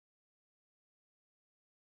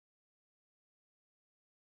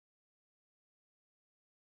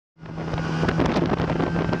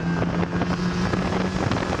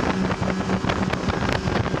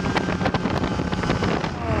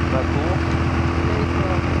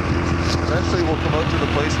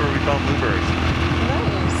place where we found blueberries.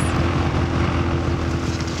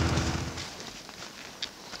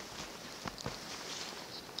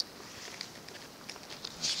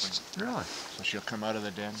 Nice. Really? So she'll come out of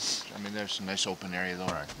the den. I mean, there's a nice open area though.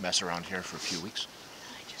 Right. Mess around here for a few weeks.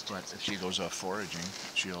 But if she goes foraging,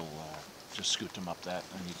 she'll just scoot them up that,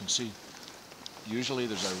 and you can see. Usually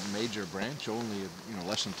there's a major branch only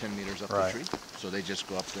less than 10 meters up the tree, so they just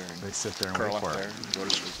go up there and they sit there and curl wait up for there it. and go to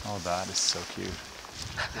sleep. Oh, that is so cute.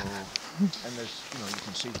 So, and there's you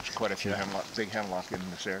can see there's quite a few big hemlock in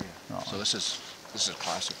this area. Oh. So this is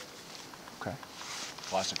classic. Okay.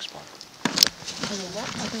 Classic spot. And then that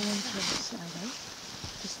other one can slide out.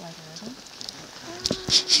 Just slide right in.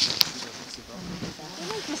 We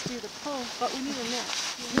might just do the pull, but we need a net.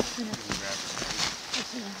 That's enough.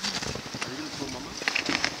 Are you going to pull Mama?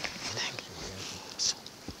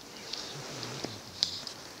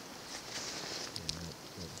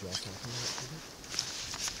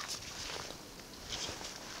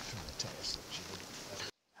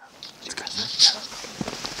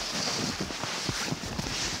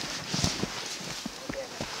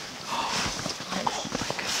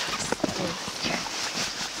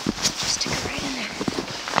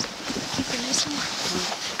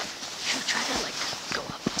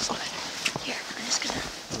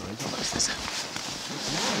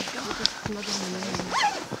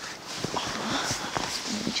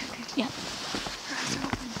 Yeah.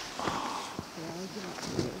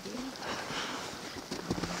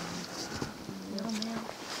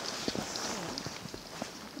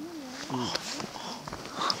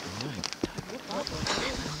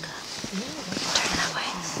 Turn that way.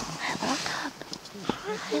 Look up.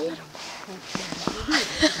 Hi, little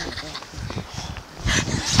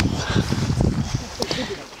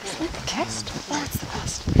Isn't it the best? Oh, it's the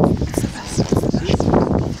best. It's the best. It's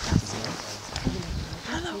the best.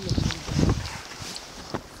 Hello.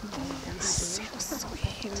 So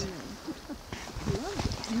sweet.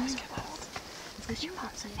 Because your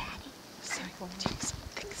mom's a fatty. Sorry, jinx.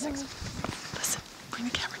 Thanks. Listen, bring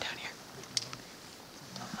the camera down here.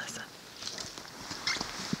 Listen.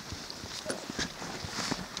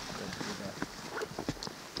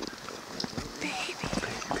 Baby.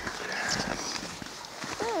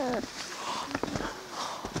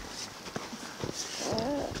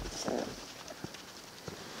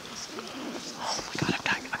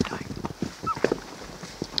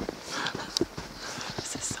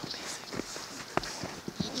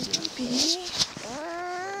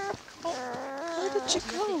 Where did you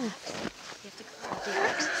go?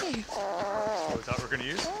 Okay. So is that what we're going to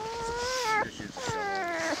use?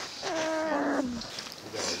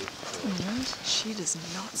 She does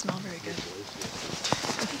not smell very good.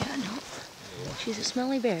 Yeah, no. She's a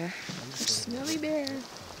smelly bear. A smelly bear.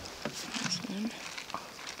 This one.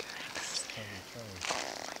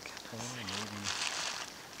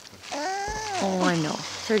 Oh, I know.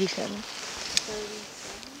 37.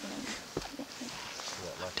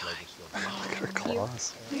 Oh, look at her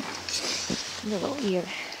claws. Little ear.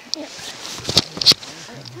 Yep.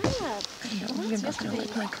 You're not going to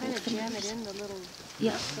like my cold fingers.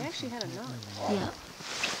 Yeah. They actually had a knot. Yeah.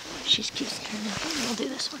 She's cute. We'll do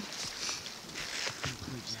this one.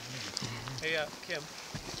 Hey, Kim,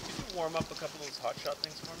 could you warm up a couple of those hot shot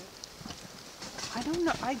things for me? I don't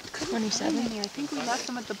know. I couldn't 27. find any. I think we left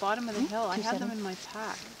them at the bottom of the hill. I had them in my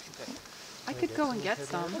pack. I could go and get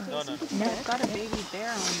some. No. I've got a baby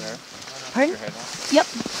bear on there. Pardon? Yep.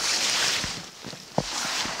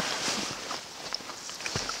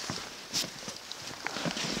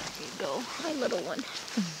 There you go. Hi, little one.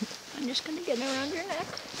 I'm just going to get her around your neck.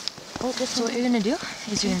 Oh, so what you're going to do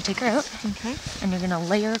is you're going to take her out. Okay. And you're going to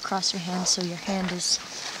lay her across your hand so your hand is...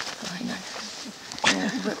 Oh, hang on.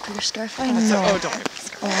 Rip your scarf. I know. Oh, don't.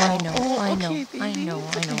 Oh, I know. I know. Okay, I know.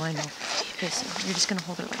 Okay, so you're just going to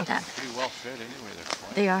hold it like that. Pretty well fit anyway.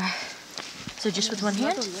 They are. So just with one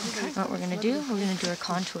hand, what we're going to do, we're going to do a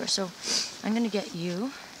contour. So I'm going to get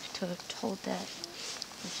you to hold that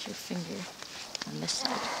with your finger on this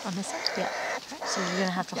side. On this side? Yeah. So you're going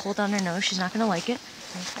to have to hold on her nose. She's not going to like it.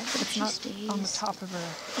 Okay. But if she stays... On the top of her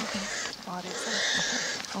body.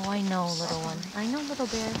 Oh, I know, little one. I know, little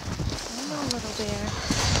bear. I know, little bear.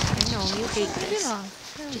 I know, you hate this.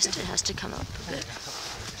 Just it has to come up a bit.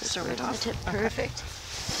 Just right on the tip. Perfect.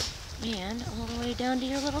 And all the way down to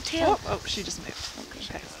your little tail. Oh, she just moved.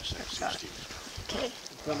 Okay. Got it. Okay.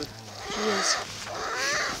 She is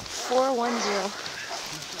 410.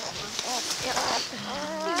 Yep.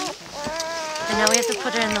 And now we have to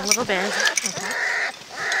put her in the little bed. Okay.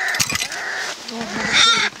 Oh,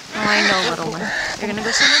 I know, little one. You're gonna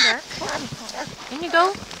go somewhere dark. In you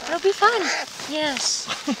go. It'll be fun. Yes.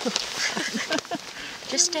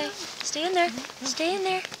 Just stay in there. Stay in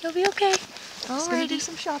there. You'll be okay. Just gonna do Alrighty.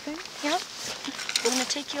 some shopping. Yep. I'm gonna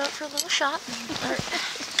take you out for a little shop.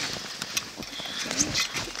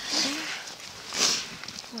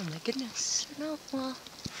 Oh my goodness. No, well,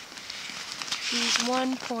 she's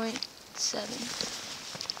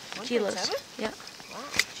 1.7 kilos. 1.7? Yeah. Wow.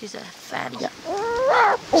 She's a fatty. Yeah.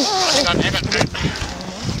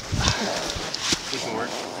 This will work.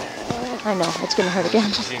 I know, it's gonna hurt again.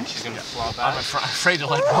 You think she's gonna fall back? I'm afraid to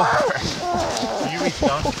let go of her. You reach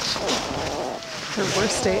down. Her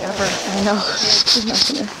worst day ever. I know. She's not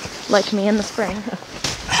gonna like me in the spring.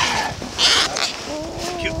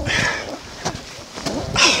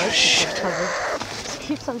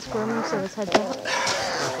 Keeps on squirming so his head's out.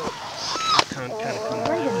 Kind of come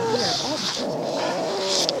Right in here.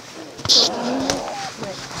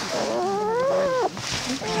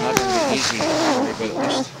 Not gonna be easy, but at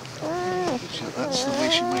least that's the way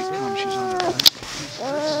she might come. She's on her back.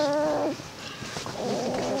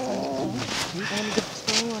 I'm gonna give the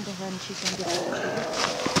spring one to her and she's gonna give it to me.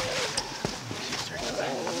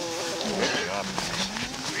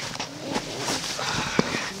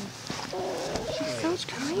 She's so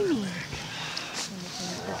tiny.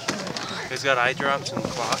 He's got eye drops and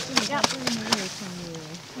cloth. Yeah.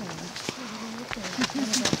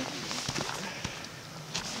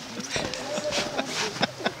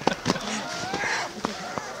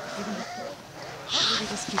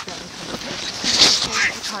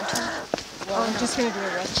 Well, I'm just going to do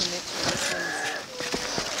a rest to make sure this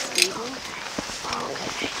one's stable.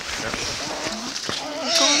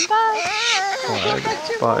 Going by.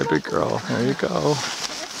 Bye, big girl. There you go.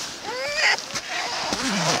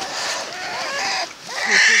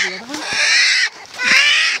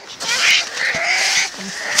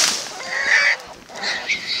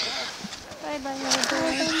 Bye-bye, little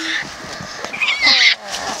boy.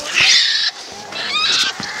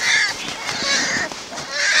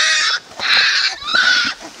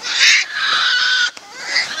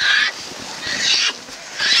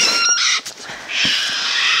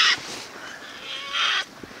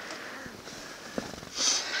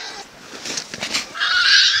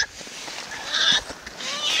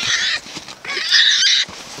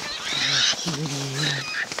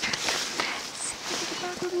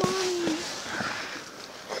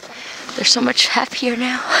 They're so much happier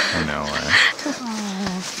now. I know,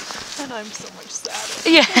 And I'm so much sadder.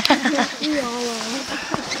 Yeah. We all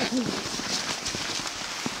are.